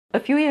A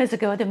few years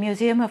ago, the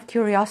Museum of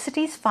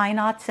Curiosities, Fine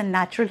Arts and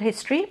Natural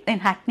History in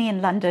Hackney in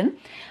London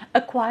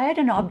acquired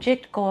an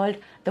object called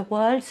the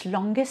world's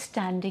longest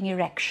standing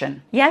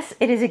erection. Yes,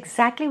 it is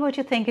exactly what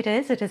you think it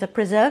is. It is a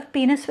preserved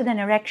penis with an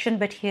erection,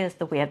 but here's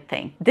the weird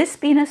thing. This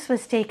penis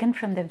was taken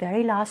from the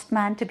very last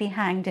man to be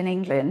hanged in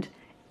England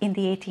in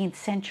the 18th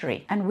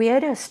century. And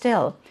weirder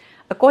still,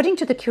 according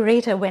to the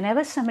curator,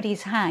 whenever somebody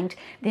is hanged,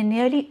 they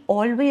nearly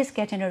always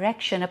get an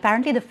erection.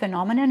 Apparently, the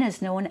phenomenon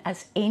is known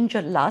as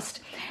angel lust,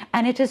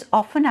 and it is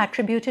often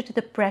attributed to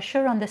the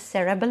pressure on the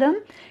cerebellum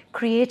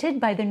created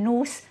by the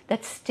noose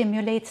that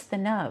stimulates the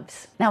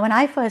nerves. Now, when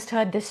I first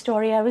heard this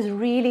story, I was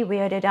really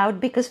weirded out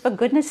because, for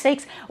goodness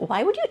sakes,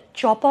 why would you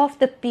chop off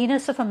the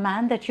penis of a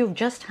man that you've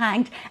just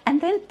hanged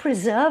and then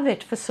preserve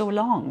it for so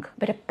long?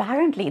 But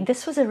apparently,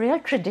 this was a real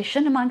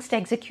tradition amongst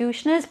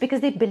executioners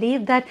because they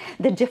believed that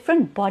the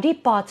different body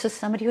parts of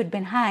somebody who had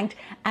been hanged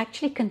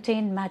actually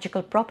contained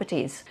magical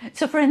properties.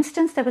 So, for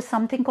instance, there was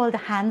something called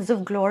the hands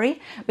of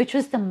glory, which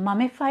was the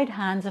mummified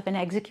hands of an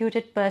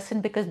executed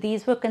person because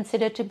these were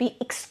considered to be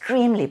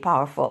extremely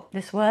powerful.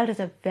 This world is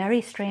a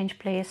very strange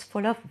place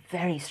full of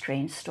very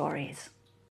strange stories.